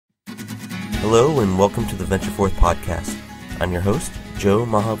Hello and welcome to the VentureForth podcast. I'm your host, Joe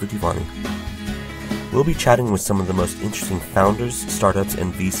Mahavutivani. We'll be chatting with some of the most interesting founders, startups,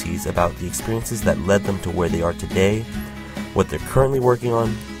 and VCs about the experiences that led them to where they are today, what they're currently working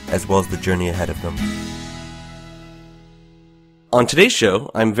on, as well as the journey ahead of them. On today's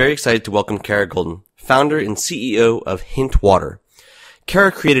show, I'm very excited to welcome Kara Goldin, founder and CEO of Hint Water.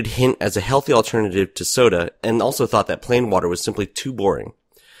 Kara created Hint as a healthy alternative to soda and also thought that plain water was simply too boring.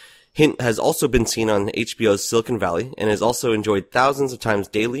 Hint has also been seen on HBO's Silicon Valley and is also enjoyed thousands of times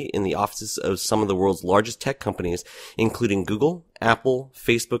daily in the offices of some of the world's largest tech companies, including Google, Apple,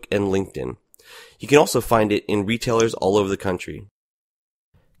 Facebook, and LinkedIn. You can also find it in retailers all over the country.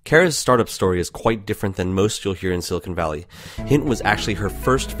 Kara's startup story is quite different than most you'll hear in Silicon Valley. Hint was actually her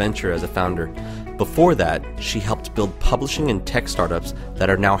first venture as a founder. Before that, she helped build publishing and tech startups that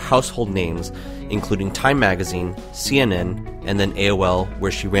are now household names, including Time Magazine, CNN, and then AOL,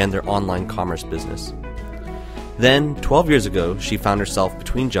 where she ran their online commerce business. Then, 12 years ago, she found herself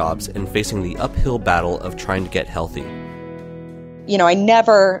between jobs and facing the uphill battle of trying to get healthy. You know, I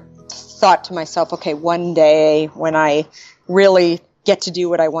never thought to myself, okay, one day when I really get to do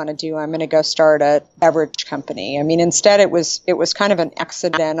what I want to do, I'm going to go start a beverage company. I mean, instead it was kind of an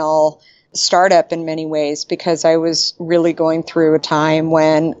accidental startup in many ways because I was really going through a time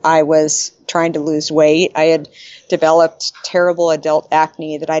when I was trying to lose weight. I had developed terrible adult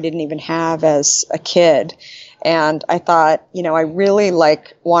acne that I didn't even have as a kid. And I thought, you know, I really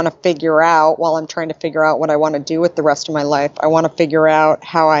want to figure out, while I'm trying to figure out what I want to do with the rest of my life, I want to figure out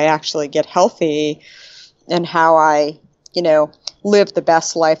how I actually get healthy and how I, live the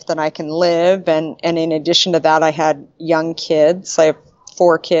best life that I can live. And in addition to that, I had young kids. I have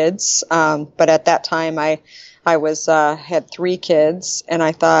 4 kids. But at that time I had 3 kids, and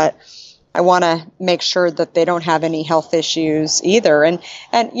I thought I want to make sure that they don't have any health issues either. And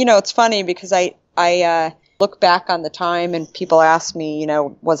it's funny because I look back on the time and people ask me,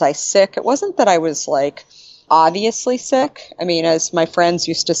 was I sick? It wasn't that I was obviously sick. I mean, as my friends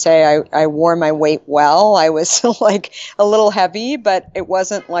used to say, I wore my weight well. I was a little heavy, but it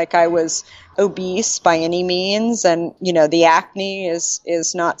wasn't like I was obese by any means. And, the acne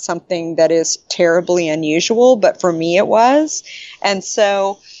is not something that is terribly unusual, but for me it was. And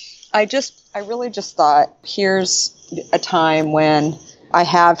so I really just thought, here's a time when I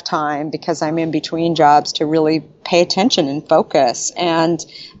have time because I'm in between jobs to really pay attention and focus. And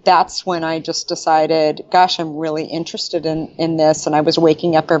that's when I just decided, gosh, I'm really interested in this. And I was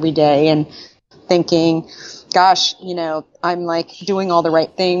waking up every day and thinking, gosh, I'm doing all the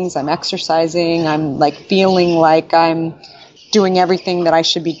right things. I'm exercising. I'm feeling like I'm doing everything that I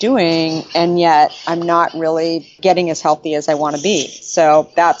should be doing. And yet I'm not really getting as healthy as I want to be.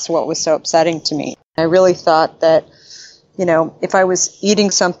 So that's what was so upsetting to me. I really thought that, if I was eating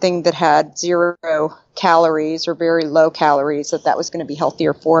something that had 0 calories or very low calories, that was going to be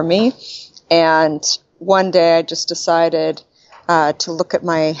healthier for me. And one day I just decided to look at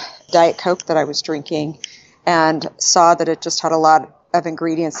my Diet Coke that I was drinking and saw that it just had a lot of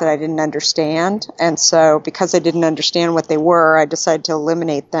ingredients that I didn't understand. And so because I didn't understand what they were, I decided to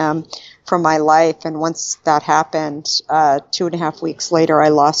eliminate them from my life. And once that happened, 2.5 weeks later, I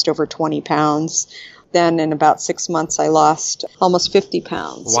lost over 20 pounds. Then in about 6 months, I lost almost 50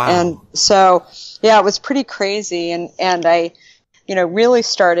 pounds. Wow. And so, yeah, it was pretty crazy. And I, really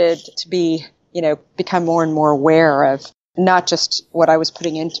started to become more and more aware of not just what I was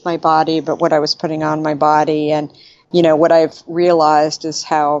putting into my body, but what I was putting on my body. And, what I've realized is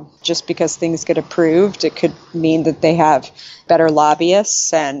how just because things get approved, it could mean that they have better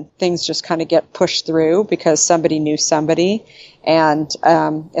lobbyists and things just kind of get pushed through because somebody knew somebody. And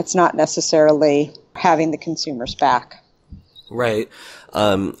it's not necessarily having the consumers back. Right.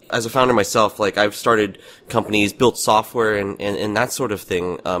 As a founder myself, I've started companies, built software and that sort of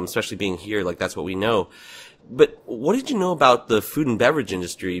thing, especially being here, that's what we know. But what did you know about the food and beverage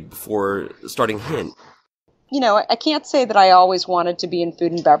industry before starting Hint? I can't say that I always wanted to be in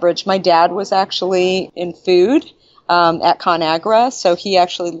food and beverage. My dad was actually in food at ConAgra, so he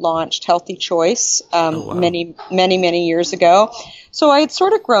actually launched Healthy Choice many, many, many years ago. So I had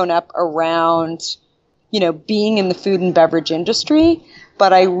sort of grown up around, being in the food and beverage industry,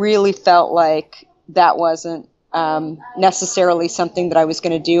 but I really felt like that wasn't necessarily something that I was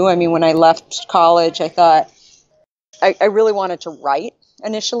going to do. I mean, when I left college, I thought I really wanted to write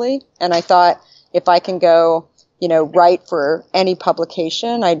initially, and I thought if I can go, write for any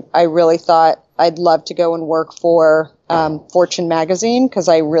publication, I really thought I'd love to go and work for Fortune magazine because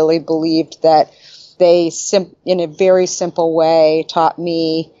I really believed that they, in a very simple way, taught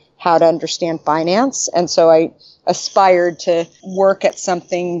me how to understand finance. And so I aspired to work at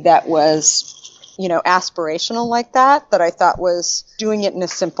something that was aspirational like that I thought was doing it in a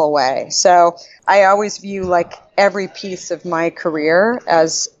simple way. So I always view like every piece of my career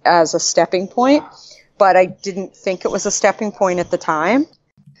as a stepping point, but I didn't think it was a stepping point at the time.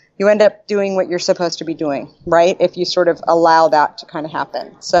 You end up doing what you're supposed to be doing, right? If you sort of allow that to kind of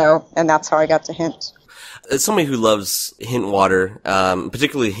happen. So, and that's how I got to Hint. As somebody who loves Hint water,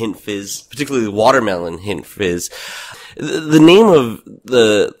 particularly Hint Fizz, particularly watermelon Hint Fizz, the name of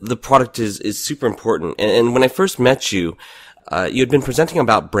the product is super important. And when I first met you, you had been presenting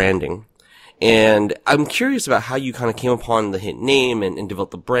about branding. And I'm curious about how you kind of came upon the Hint name and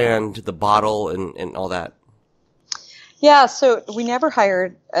developed the brand, the bottle, and all that. Yeah, so we never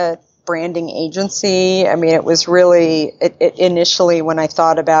hired a branding agency. I mean, it was really, it initially when I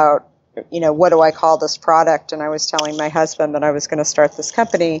thought about, what do I call this product? And I was telling my husband that I was going to start this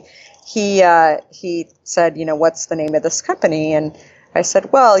company. He said, what's the name of this company? And I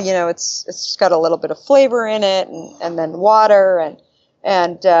said, well, it's just got a little bit of flavor in it and then water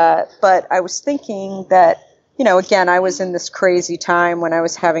but I was thinking that, again, I was in this crazy time when I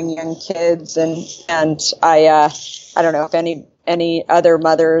was having young kids and I don't know if any other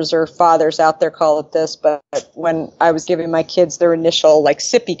mothers or fathers out there call it this, but when I was giving my kids their initial like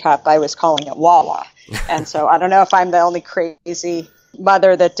sippy cup, I was calling it Wawa. And so I don't know if I'm the only crazy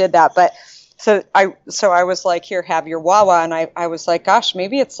mother that did that, but so I was like, here, have your Wawa. And I was like, gosh,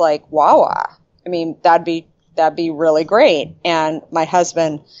 maybe it's like Wawa. I mean, that'd be really great. And my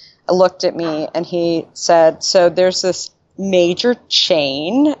husband looked at me and he said, so there's this major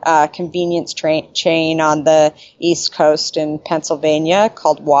chain, convenience chain on the East Coast in Pennsylvania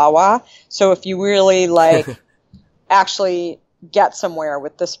called Wawa. So if you really like actually get somewhere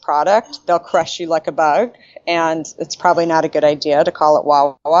with this product, they'll crush you like a bug. And it's probably not a good idea to call it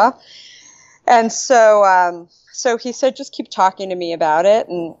Wawa. And so he said, just keep talking to me about it.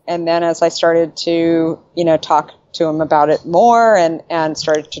 And then as I started to, talk to him about it more and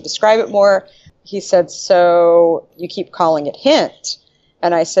started to describe it more, he said, so you keep calling it Hint.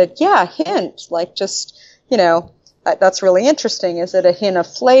 And I said, yeah, Hint, like just, that's really interesting. Is it a hint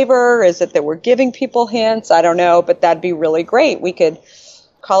of flavor? Is it that we're giving people hints? I don't know, but that'd be really great. We could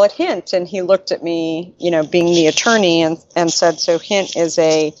call it Hint. And he looked at me, being the attorney and said, so Hint is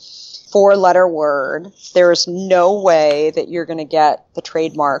a 4-letter word. There is no way that you're going to get the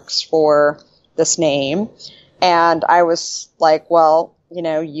trademarks for this name. And I was like, well,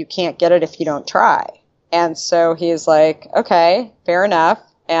 you can't get it if you don't try. And so he's like, okay, fair enough.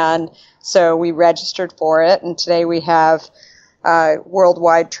 And so we registered for it. And today we have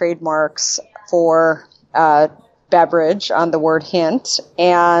worldwide trademarks for beverage on the word Hint.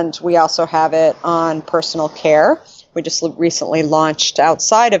 And we also have it on personal care. We just recently launched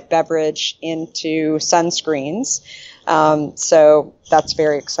outside of beverage into sunscreens. So that's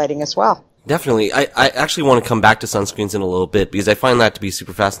very exciting as well. Definitely. I actually want to come back to sunscreens in a little bit because I find that to be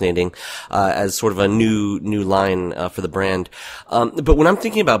super fascinating, as sort of a new line, for the brand. But when I'm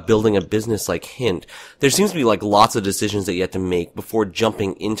thinking about building a business like Hint, there seems to be like lots of decisions that you have to make before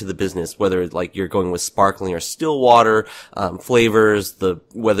jumping into the business, whether like you're going with sparkling or still water, flavors,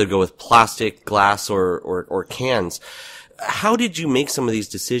 whether to go with plastic, glass, or cans. How did you make some of these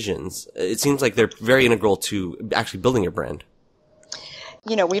decisions? It seems like they're very integral to actually building your brand.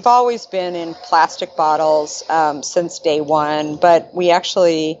 We've always been in plastic bottles since day one, but we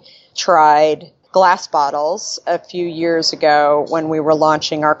actually tried glass bottles a few years ago when we were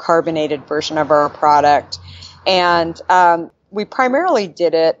launching our carbonated version of our product. And we primarily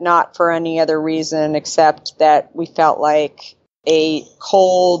did it not for any other reason except that we felt like a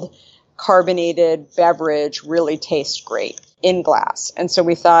cold carbonated beverage really tastes great in glass. And so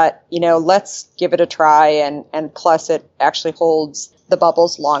we thought, let's give it a try. And plus it actually holds the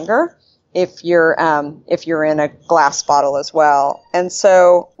bubbles longer if you're in a glass bottle as well. And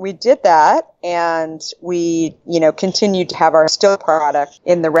so we did that, and we, continued to have our still product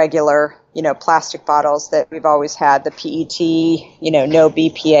in the regular, plastic bottles that we've always had, the PET, no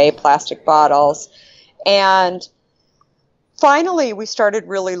BPA plastic bottles. And finally, we started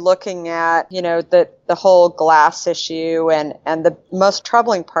really looking at, the whole glass issue, and the most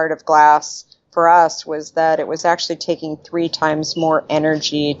troubling part of glass for us was that it was actually taking 3 times more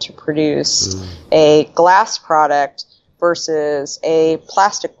energy to produce a glass product versus a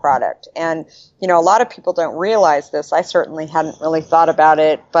plastic product. And, a lot of people don't realize this. I certainly hadn't really thought about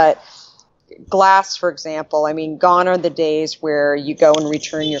it, but glass, for example, gone are the days where you go and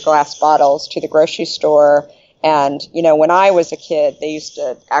return your glass bottles to the grocery store. And, when I was a kid, they used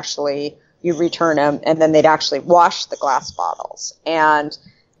to actually, you return them and then they'd actually wash the glass bottles. And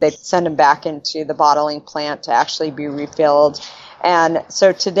they'd send them back into the bottling plant to actually be refilled. And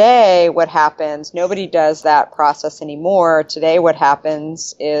so today what happens, nobody does that process anymore. Today what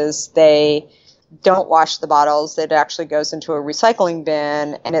happens is they don't wash the bottles. It actually goes into a recycling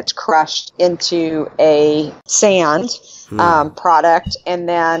bin and it's crushed into a sand product. And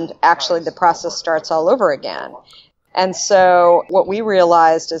then actually the process starts all over again. And so what we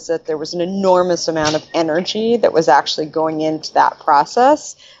realized is that there was an enormous amount of energy that was actually going into that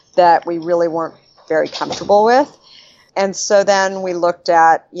process that we really weren't very comfortable with. And so then we looked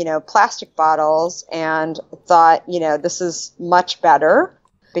at, plastic bottles and thought, this is much better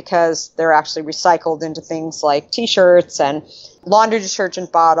because they're actually recycled into things like T-shirts and laundry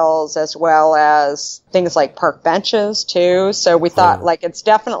detergent bottles, as well as things like park benches too. So we thought it's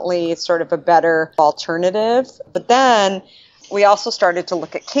definitely sort of a better alternative. But then we also started to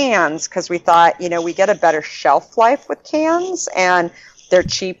look at cans because we thought, we get a better shelf life with cans and they're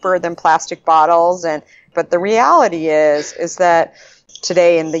cheaper than plastic bottles. But the reality is that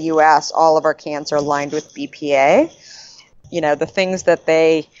today in the U.S., all of our cans are lined with BPA. The things that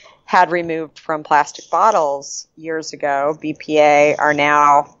they had removed from plastic bottles years ago, BPA, are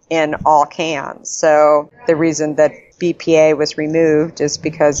now in all cans. So the reason that BPA was removed is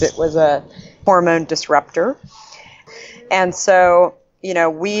because it was a hormone disruptor. And so,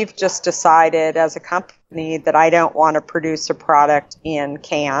 we've just decided as a company that I don't want to produce a product in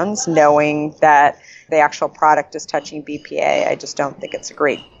cans, knowing that the actual product is touching BPA. I just don't think it's a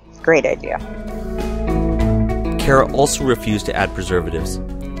great idea. Kara also refused to add preservatives.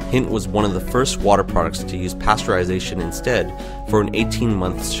 Hint was one of the first water products to use pasteurization instead for an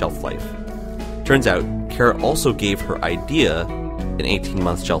 18-month shelf life. Turns out, Kara also gave her idea an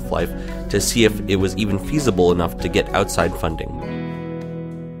 18-month shelf life to see if it was even feasible enough to get outside funding.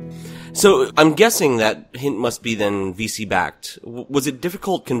 So I'm guessing that Hint must be then VC-backed. Was it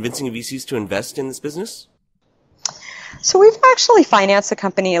difficult convincing VCs to invest in this business? So we've actually financed the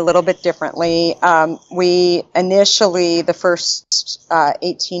company a little bit differently. We initially, the first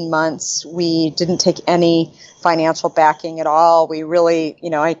 18 months, we didn't take any financial backing at all. We really,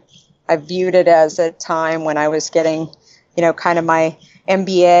 I viewed it as a time when I was getting, kind of my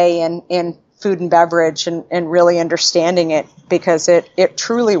MBA in food and beverage and really understanding it, because it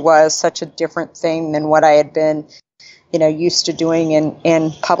truly was such a different thing than what I had been, used to doing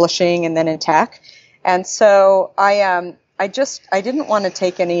in publishing and then in tech. And so I didn't want to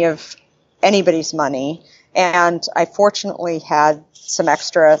take any of anybody's money. And I fortunately had some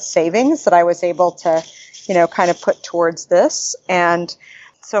extra savings that I was able to, kind of put towards this. And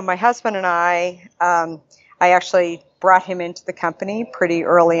so my husband and I actually brought him into the company pretty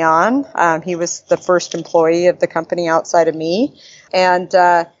early on. He was the first employee of the company outside of me. And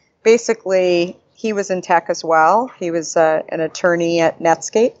basically, he was in tech as well. He was an attorney at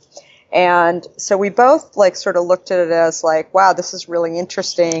Netscape. And so we both sort of looked at it as wow, this is really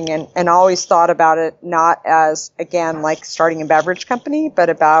interesting, and always thought about it not as, again, starting a beverage company, but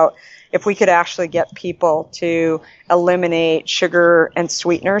about if we could actually get people to eliminate sugar and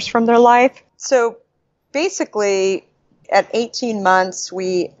sweeteners from their life. So basically, at 18 months,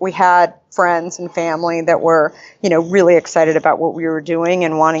 we had friends and family that were, really excited about what we were doing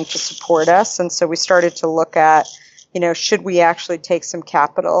and wanting to support us. And so we started to look at, should we actually take some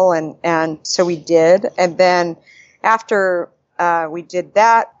capital? And so we did. And then after we did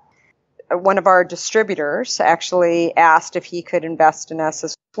that, one of our distributors actually asked if he could invest in us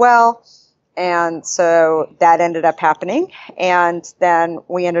as well. And so that ended up happening. And then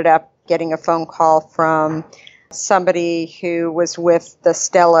we ended up getting a phone call from somebody who was with the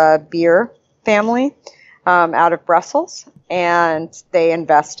Stella beer family out of Brussels, and they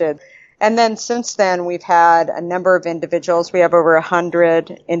invested. And then since then, we've had a number of individuals. We have over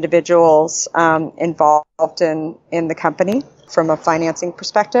 100 individuals involved in the company from a financing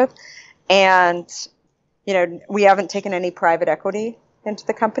perspective. And, we haven't taken any private equity into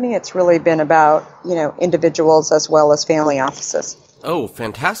the company. It's really been about, individuals as well as family offices. Oh,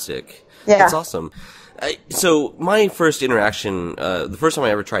 fantastic. Yeah. That's awesome. So my first interaction, the first time I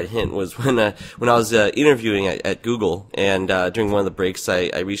ever tried Hint was when I was interviewing at Google, and during one of the breaks,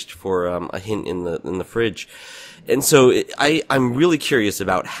 I reached for a Hint in the fridge, and so I'm really curious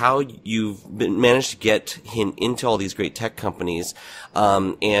about how you've managed to get Hint into all these great tech companies,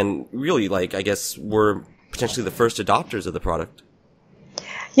 and really, I guess, were potentially the first adopters of the product.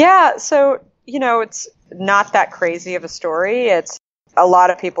 Yeah, so it's not that crazy of a story. It's a lot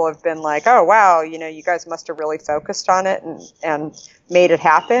of people have been like, oh, wow, you guys must have really focused on it and made it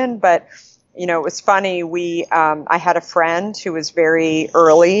happen. But, it was funny. I had a friend who was very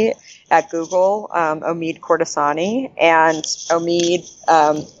early at Google, Omid Kordasani. And Omid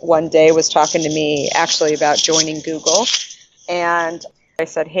one day was talking to me actually about joining Google. And I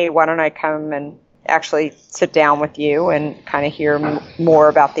said, hey, why don't I come and actually sit down with you and kind of hear more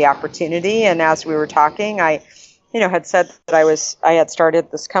about the opportunity. And as we were talking, I had said that I had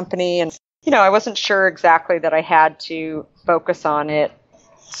started this company, and, I wasn't sure exactly that I had to focus on it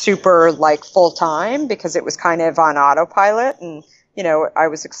super like full time because it was kind of on autopilot. And, I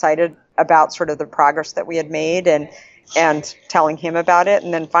was excited about sort of the progress that we had made and telling him about it.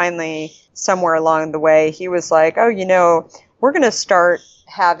 And then finally, somewhere along the way, he was like, oh, we're going to start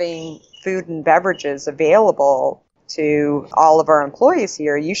having food and beverages available to all of our employees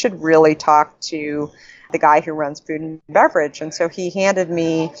here. You should really talk to the guy who runs food and beverage. And so he handed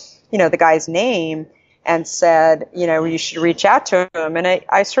me, the guy's name and said, you should reach out to him. And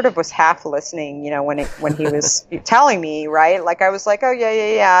I sort of was half listening, when he was telling me, right? Like I was like, oh,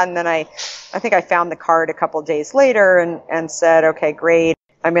 yeah. And then I think I found the card a couple of days later and said, okay, great,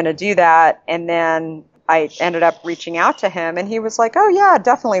 I'm going to do that. And then I ended up reaching out to him, and he was like, oh, yeah,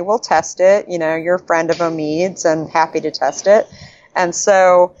 definitely, we'll test it. You're a friend of Omid's and happy to test it. And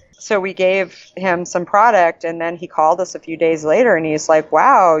so we gave him some product, and then he called us a few days later, and he's like,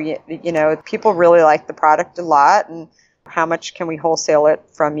 wow, people really like the product a lot, and how much can we wholesale it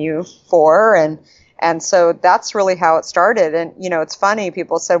from you for? And so that's really how it started. And, it's funny,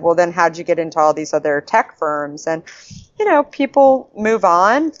 people said, well, then how'd you get into all these other tech firms? And, people move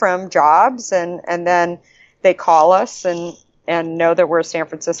on from jobs and then they call us and know that we're a San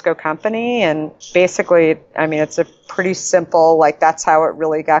Francisco company. And basically, it's a pretty simple, like that's how it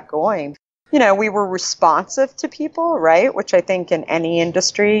really got going. We were responsive to people, right? Which I think in any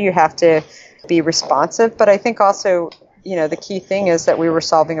industry, you have to be responsive. But I think also, the key thing is that we were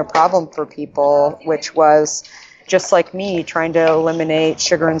solving a problem for people, which was just like me trying to eliminate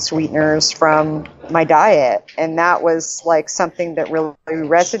sugar and sweeteners from my diet. And that was like something that really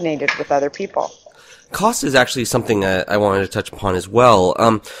resonated with other people. Cost is actually something I wanted to touch upon as well.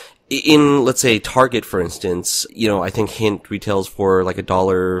 In, let's say, Target, for instance, I think Hint retails for like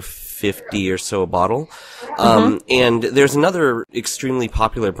 $1.50 or so a bottle. And there's another extremely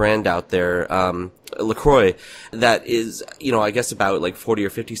popular brand out there, LaCroix, that is, I guess about like 40 or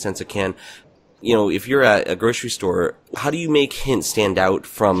 50 cents a can. If you're at a grocery store, how do you make Hint stand out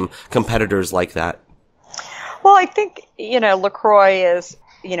from competitors like that? Well, I think, LaCroix is,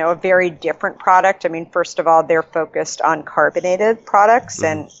 a very different product. First of all, they're focused on carbonated products,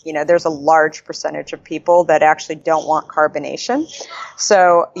 and, there's a large percentage of people that actually don't want carbonation.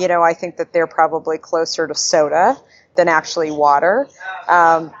 So, I think that they're probably closer to soda than actually water.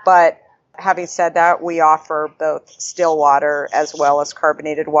 But having said that, we offer both still water as well as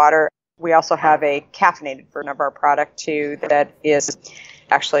carbonated water. We also have a caffeinated version of our product, too, that is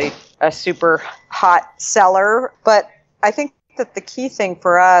actually a super hot seller. But I think that the key thing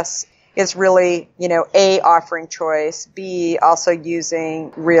for us is really, A, offering choice, B, also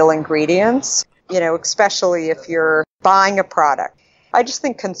using real ingredients, especially if you're buying a product. I just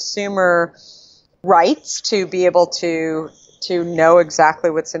think consumer rights to be able to know exactly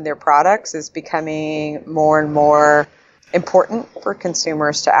what's in their products is becoming more and more important for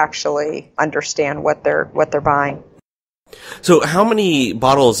consumers to actually understand what they're buying. So how many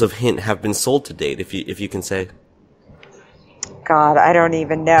bottles of Hint have been sold to date, if you can say? God, I don't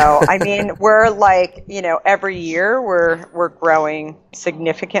even know. We're like, every year we're growing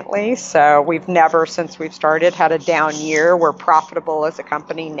significantly. So we've never, since we've started, had a down year. We're profitable as a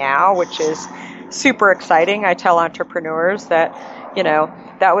company now, which is super exciting. I tell entrepreneurs that,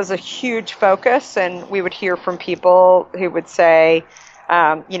 that was a huge focus, and we would hear from people who would say,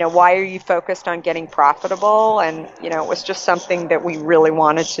 why are you focused on getting profitable? And, it was just something that we really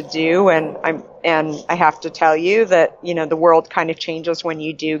wanted to do. And I have to tell you that, the world kind of changes when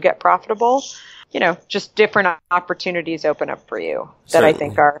you do get profitable. Just different opportunities open up for you that Certainly. I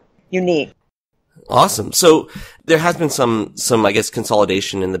think are unique. Awesome. So there has been some, I guess,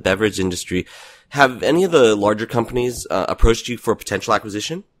 consolidation in the beverage industry. Have any of the larger companies approached you for potential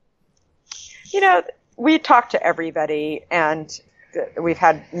acquisition? We talked to everybody, and we've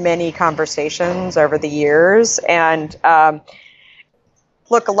had many conversations over the years. And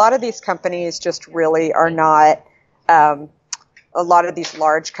look, a lot of these companies just really are not a lot of these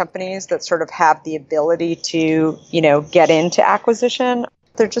large companies that sort of have the ability to, get into acquisition.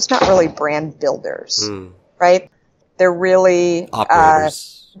 They're just not really brand builders, right? They're really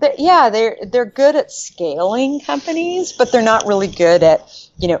operators. They're good at scaling companies, but they're not really good at,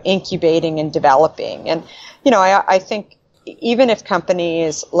 incubating and developing. And, I think even if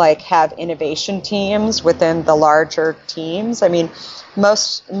companies like have innovation teams within the larger teams,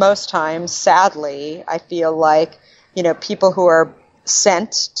 most times, sadly, I feel like, people who are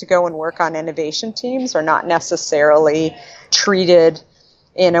sent to go and work on innovation teams are not necessarily treated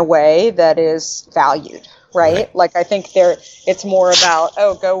in a way that is valued, right? Like, I think it's more about,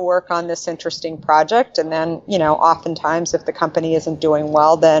 oh, go work on this interesting project. And then, oftentimes if the company isn't doing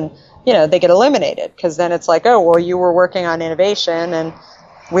well, then, they get eliminated, because then it's like, oh, well, you were working on innovation and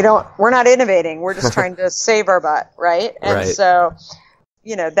we're not innovating. We're just trying to save our butt. Right. And so,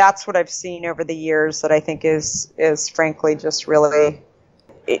 that's what I've seen over the years that I think is frankly just really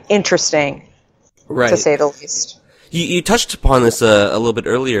interesting, to say the least. You touched upon this a little bit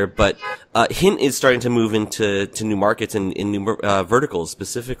earlier, but Hint is starting to move into new markets and in new verticals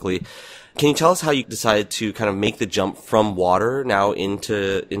specifically. Can you tell us how you decided to kind of make the jump from water now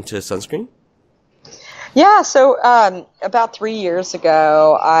into sunscreen? Yeah, so about 3 years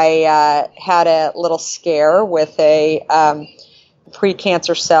ago, I had a little scare with a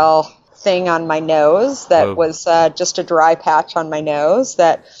precancer cell thing on my nose that was just a dry patch on my nose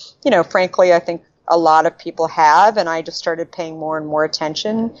that, frankly, I think a lot of people have, and I just started paying more and more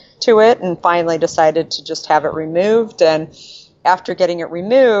attention to it and finally decided to just have it removed. And after getting it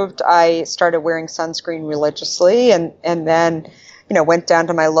removed, I started wearing sunscreen religiously and then, went down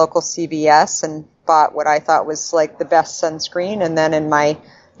to my local CVS and bought what I thought was like the best sunscreen. And then in my,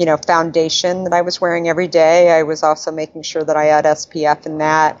 foundation that I was wearing every day, I was also making sure that I had SPF in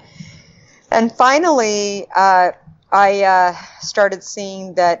that. And finally, I started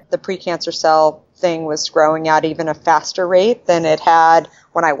seeing that the precancer cell thing was growing at even a faster rate than it had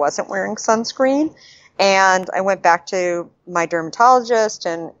when I wasn't wearing sunscreen. And I went back to my dermatologist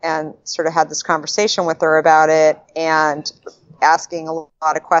and sort of had this conversation with her about it and asking a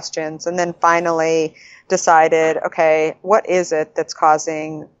lot of questions. And then finally decided, okay, what is it that's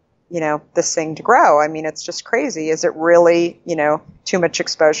causing, this thing to grow? I mean, it's just crazy. Is it really, too much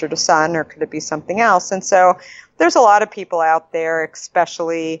exposure to sun, or could it be something else? And so there's a lot of people out there,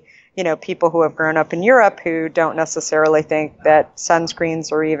 especially, people who have grown up in Europe who don't necessarily think that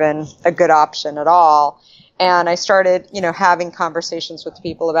sunscreens are even a good option at all. And I started, having conversations with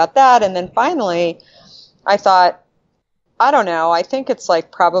people about that. And then finally, I thought, I don't know, I think it's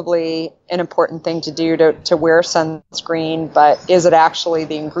like probably an important thing to do to wear sunscreen, but is it actually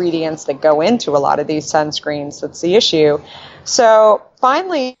the ingredients that go into a lot of these sunscreens that's the issue? So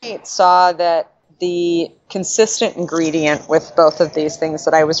finally saw that the consistent ingredient with both of these things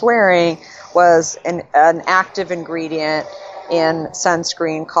that I was wearing was an active ingredient in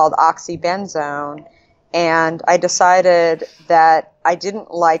sunscreen called oxybenzone. And I decided that I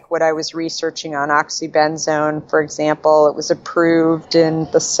didn't like what I was researching on oxybenzone. For example, it was approved in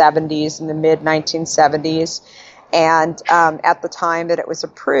the 70s, in the mid-1970s. And at the time that it was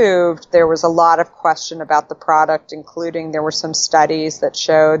approved, there was a lot of question about the product, including there were some studies that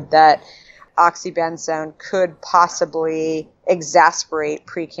showed that oxybenzone could possibly exacerbate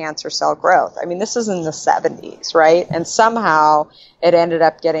precancer cell growth. I mean, this is in the 70s, right? And somehow it ended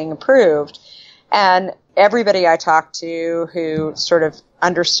up getting approved. And everybody I talked to who sort of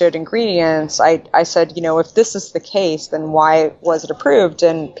understood ingredients, I said, if this is the case, then why was it approved?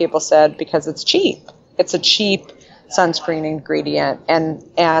 And people said, because it's cheap. It's a cheap sunscreen ingredient. And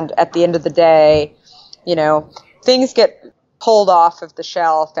at the end of the day, things get pulled off of the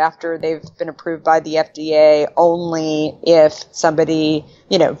shelf after they've been approved by the FDA only if somebody,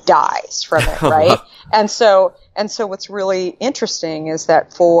 dies from it, right? And so what's really interesting is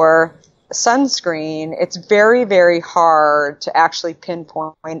that for sunscreen, it's very, very hard to actually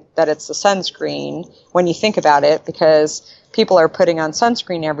pinpoint that it's the sunscreen when you think about it, because people are putting on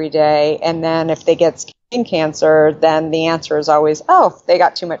sunscreen every day, and then if they get skin cancer, then the answer is always, oh, they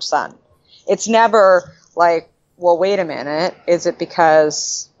got too much sun. It's never like, well, wait a minute, is it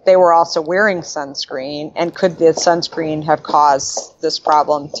because they were also wearing sunscreen, and could the sunscreen have caused this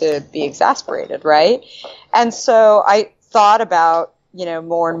problem to be exacerbated, right? And so I thought about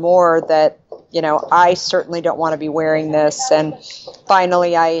more and more that, I certainly don't want to be wearing this. And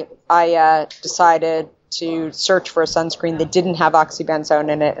finally, I decided to search for a sunscreen that didn't have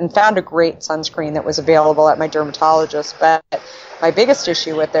oxybenzone in it and found a great sunscreen that was available at my dermatologist. But my biggest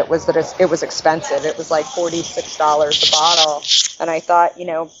issue with it was that it was expensive. It was like $46 a bottle. And I thought,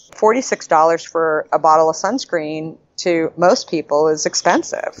 $46 for a bottle of sunscreen to most people is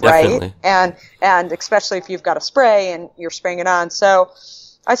expensive, Definitely. Right? And especially if you've got a spray and you're spraying it on. So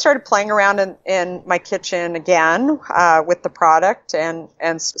I started playing around in my kitchen again with the product and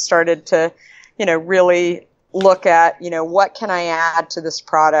started to, really look at, what can I add to this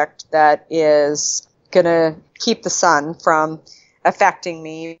product that is going to keep the sun from affecting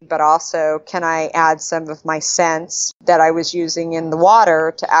me, but also can I add some of my scents that I was using in the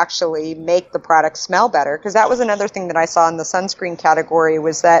water to actually make the product smell better? Because that was another thing that I saw in the sunscreen category,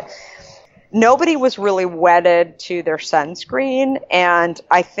 was that nobody was really wedded to their sunscreen. And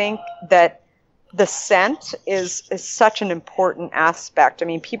I think that the scent is such an important aspect. I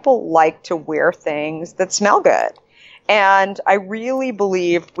mean, people like to wear things that smell good. And I really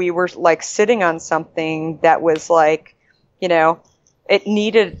believed we were like sitting on something that was like, you know, it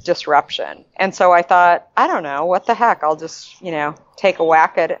needed disruption. And so I thought, I don't know, what the heck? I'll just, you know, take a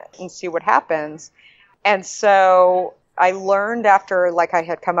whack at it and see what happens. And so I learned after like I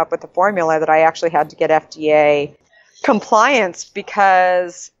had come up with the formula that I actually had to get FDA compliance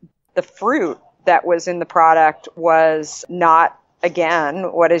because the fruit that was in the product was not,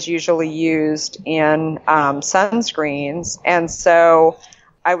 again, what is usually used in sunscreens. And so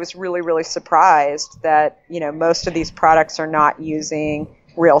I was really, really surprised that, you know, most of these products are not using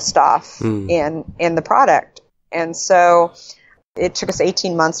real stuff in the product. And so it took us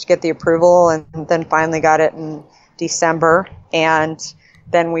 18 months to get the approval and then finally got it in December. And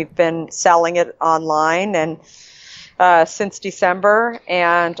then we've been selling it online and since December,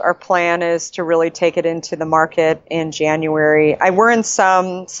 and our plan is to really take it into the market in January. We're in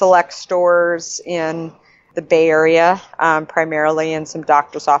some select stores in the Bay Area, primarily in some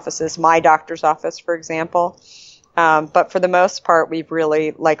doctor's offices, my doctor's office, for example. But for the most part, we've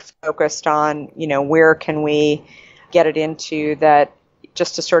really like focused on, you know, where can we get it into that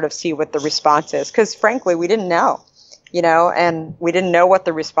just to sort of see what the response is. Because frankly, we didn't know, you know, and we didn't know what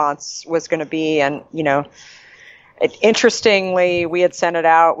the response was going to be. And, you know, interestingly, we had sent it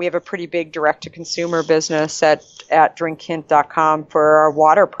out. We have a pretty big direct-to-consumer business at drinkhint.com for our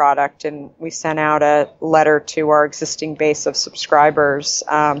water product, and we sent out a letter to our existing base of subscribers.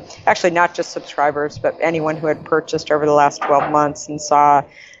 Actually, not just subscribers, but anyone who had purchased over the last 12 months and saw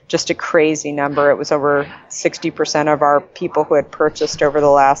just a crazy number. It was over 60% of our people who had purchased over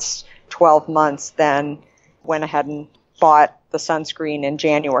the last 12 months then went ahead and bought the sunscreen in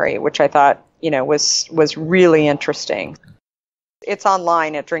January, which I thought, you know, was really interesting. It's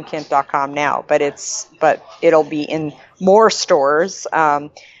online at drinkhint.com now, but it'll be in more stores. I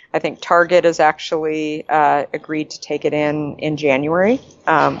think Target has actually agreed to take it in January,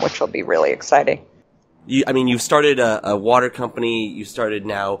 which will be really exciting. You've started a water company. You started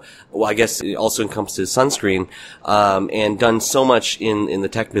now, well, I guess it also encompasses sunscreen, and done so much in the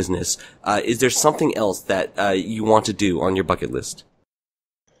tech business. Is there something else that you want to do on your bucket list?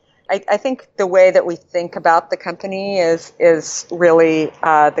 I think the way that we think about the company is really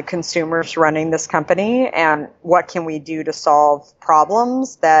the consumers running this company and what can we do to solve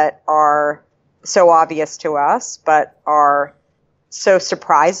problems that are so obvious to us but are so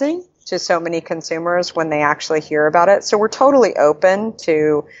surprising to so many consumers when they actually hear about it. So we're totally open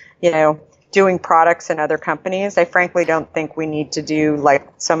to, you know, doing products in other companies. I frankly don't think we need to do like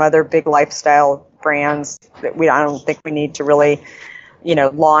some other big lifestyle brands. I don't think we need to really, you know,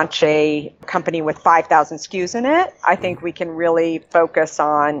 launch a company with 5,000 SKUs in it. I think we can really focus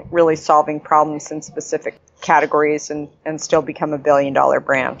on really solving problems in specific categories and still become $1 billion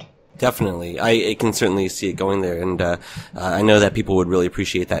brand. Definitely. I can certainly see it going there, and I know that people would really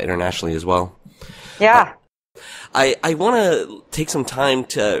appreciate that internationally as well. Yeah. I want to take some time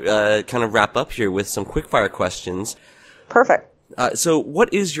to kind of wrap up here with some quick-fire questions. Perfect. So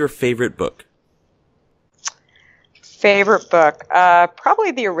what is your favorite book? Favorite book? Probably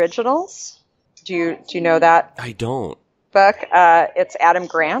The Originals. Do you know that? I don't. Book. It's Adam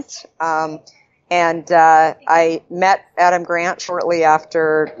Grant. And I met Adam Grant shortly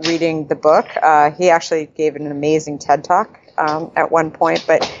after reading the book. He actually gave an amazing TED Talk at one point,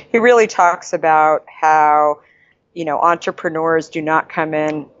 but he really talks about how, you know, entrepreneurs do not come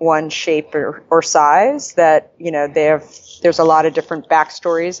in one shape or size, that, you know, there's a lot of different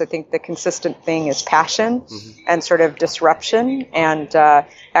backstories. I think the consistent thing is passion and sort of disruption. And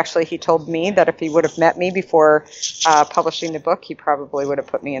actually, he told me that if he would have met me before publishing the book, he probably would have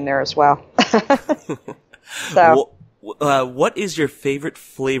put me in there as well. So, what is your favorite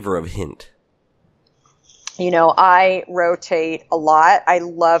flavor of Hint? You know, I rotate a lot. I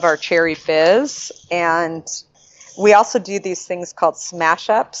love our cherry fizz, and we also do these things called smash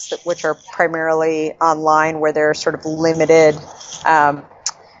ups, which are primarily online, where they're sort of limited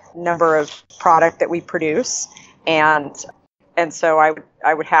number of product that we produce, and so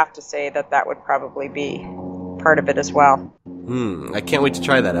I would have to say that would probably be part of it as well. I can't wait to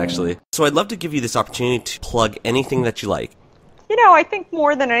try that, actually. So I'd love to give you this opportunity to plug anything that you like. You know, I think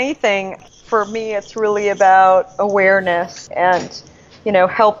more than anything, for me, it's really about awareness and, you know,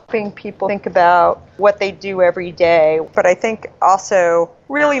 helping people think about what they do every day. But I think also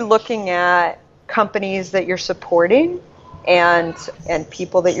really looking at companies that you're supporting and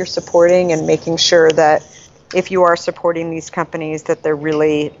people that you're supporting, and making sure that if you are supporting these companies, that they're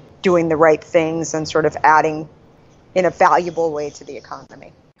really doing the right things and sort of adding in a valuable way to the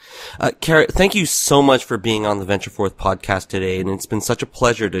economy. Kara, thank you so much for being on the VentureForth podcast today, and it's been such a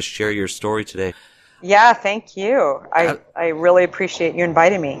pleasure to share your story today. Yeah, thank you. I really appreciate you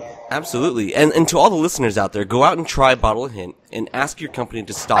inviting me. Absolutely. And to all the listeners out there, go out and try Bottle of Hint and ask your company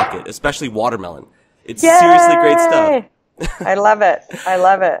to stock it, especially watermelon. It's seriously great stuff. I love it. I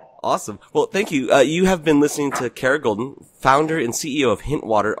love it. Awesome. Well, thank you. You have been listening to Kara Goldin, founder and CEO of Hint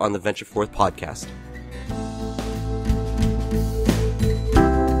Water on the VentureForth podcast.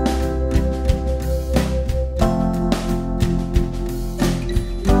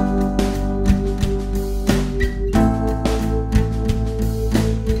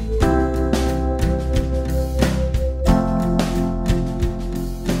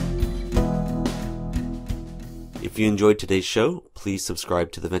 If you enjoyed today's show, please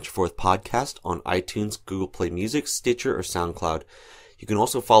subscribe to the VentureForth podcast on iTunes, Google Play Music, Stitcher, or SoundCloud. You can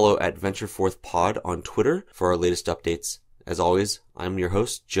also follow at VentureForth Pod on Twitter for our latest updates. As always, I'm your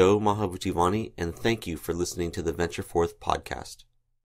host, Joe Mahabutivani, and thank you for listening to the VentureForth podcast.